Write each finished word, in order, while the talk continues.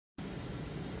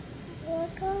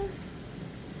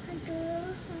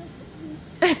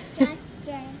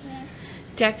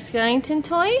Jack Skellington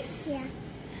toys? Yeah.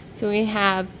 So we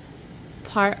have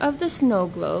part of the snow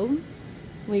globe.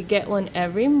 We get one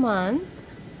every month.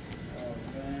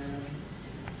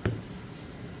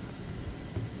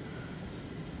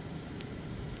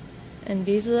 And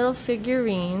these little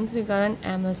figurines we got on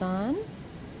Amazon.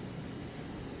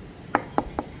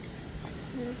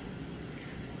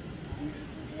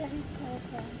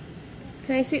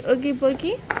 Can I see Oogie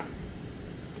Boogie?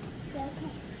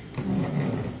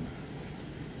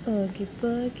 Oogie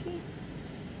Boogie.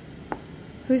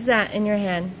 Who's that in your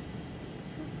hand?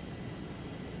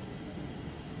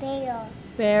 Barrel.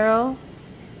 Barrel.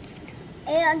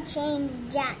 And chain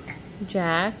Jack.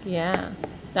 Jack, yeah.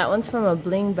 That one's from a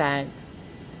bling bag.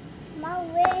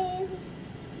 Mom, where?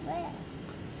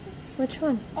 Which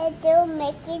one? I do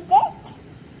make it.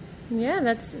 Yeah,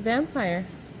 that's vampire.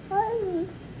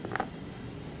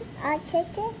 I'll check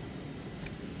it.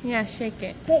 Yeah, shake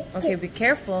it. Okay, be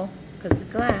careful, because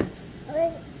it's glass.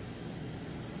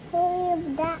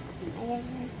 Hold that.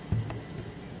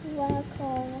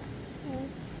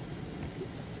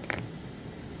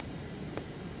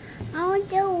 I want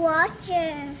to watch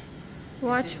it.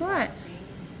 Watch what?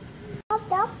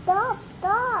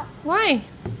 Stop. Why?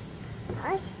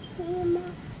 I see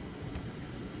Mom.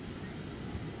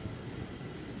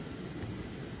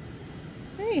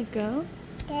 There you go.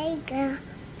 There you go.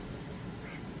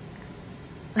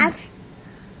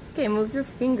 Okay, move your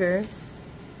fingers.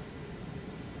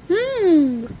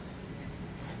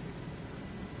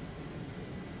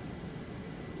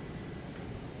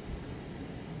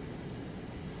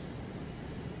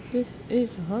 This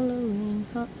is Halloween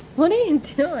hot. What are you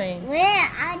doing? Where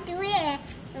I do it.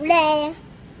 There.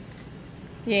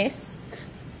 Yes.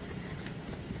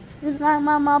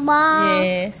 Mama.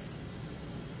 Yes.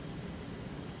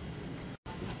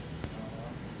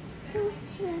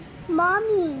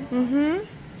 Mommy.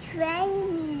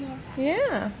 Train.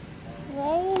 Yeah.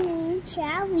 Train,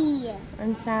 Charlie.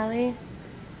 And Sally.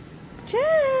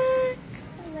 Jack!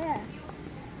 Where?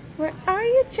 Where are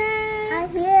you, Jack? I'm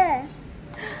here.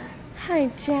 Hi,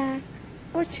 Jack.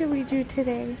 What should we do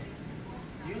today?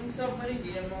 I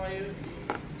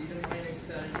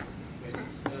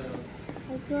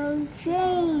go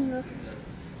train.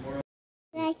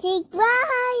 I say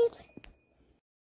bye.